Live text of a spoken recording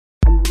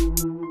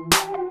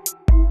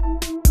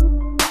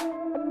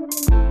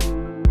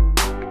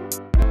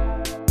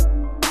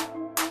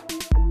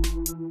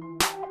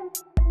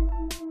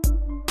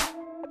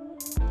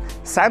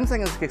Samsung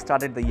has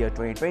kickstarted the year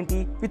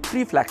 2020 with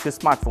three flagship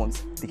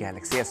smartphones, the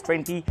Galaxy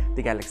S20,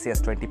 the Galaxy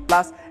S20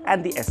 Plus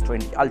and the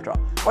S20 Ultra.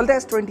 While the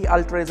S20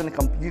 Ultra is in a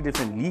completely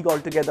different league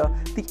altogether,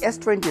 the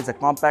S20 is a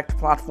compact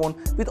smartphone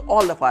with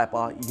all the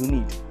firepower you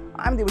need.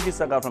 I'm Devajit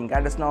Sagar from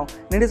cardsTalking,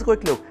 and here's a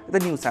quick look at the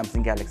new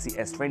Samsung Galaxy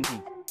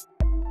S20.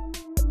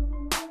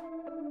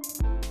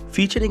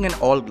 Featuring an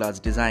all-glass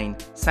design,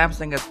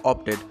 Samsung has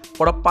opted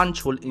for a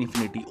punch-hole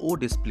Infinity O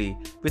display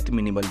with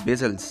minimal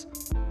bezels.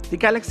 The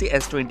Galaxy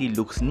S20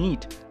 looks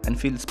neat and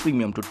feels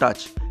premium to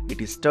touch.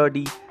 It is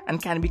sturdy and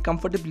can be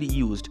comfortably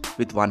used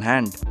with one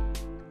hand.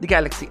 The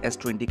Galaxy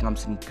S20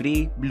 comes in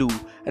grey, blue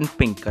and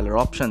pink color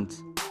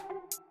options.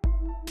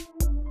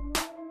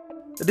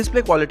 The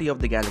display quality of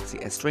the Galaxy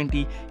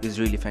S20 is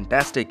really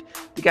fantastic.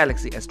 The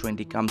Galaxy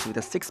S20 comes with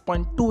a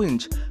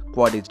 6.2-inch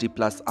Quad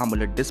HD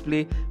AMOLED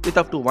display with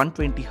up to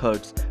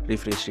 120Hz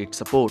refresh rate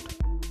support.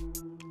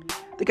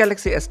 The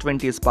Galaxy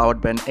S20 is powered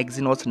by an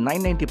Exynos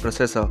 990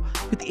 processor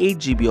with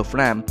 8GB of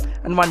RAM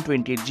and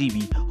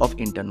 128GB of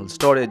internal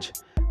storage.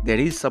 There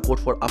is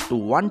support for up to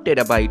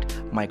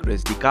 1TB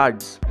microSD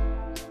cards.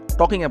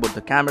 Talking about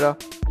the camera,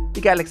 the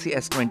Galaxy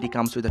S20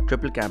 comes with a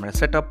triple camera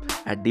setup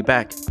at the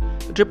back.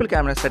 The triple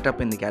camera setup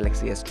in the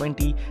Galaxy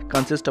S20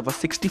 consists of a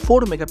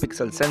 64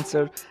 megapixel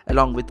sensor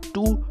along with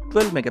two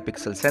 12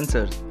 megapixel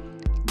sensors.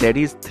 There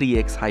is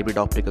 3x hybrid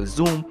optical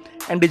zoom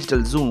and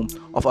digital zoom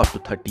of up to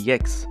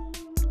 30x.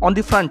 On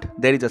the front,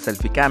 there is a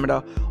selfie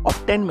camera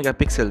of 10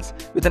 megapixels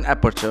with an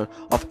aperture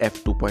of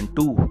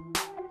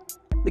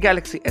f2.2. The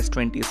Galaxy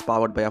S20 is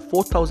powered by a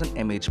 4000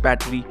 mAh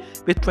battery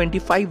with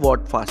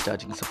 25W fast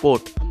charging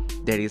support.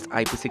 There is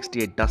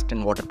IP68 dust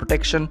and water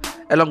protection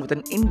along with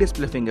an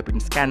in-display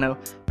fingerprint scanner,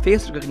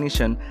 face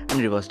recognition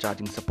and reverse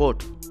charging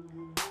support.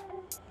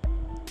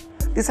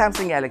 The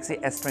Samsung Galaxy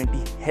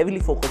S20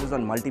 heavily focuses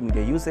on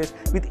multimedia usage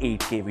with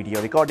 8K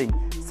video recording.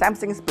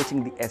 Samsung is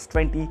pitching the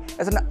S20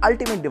 as an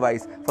ultimate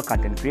device for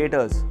content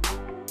creators.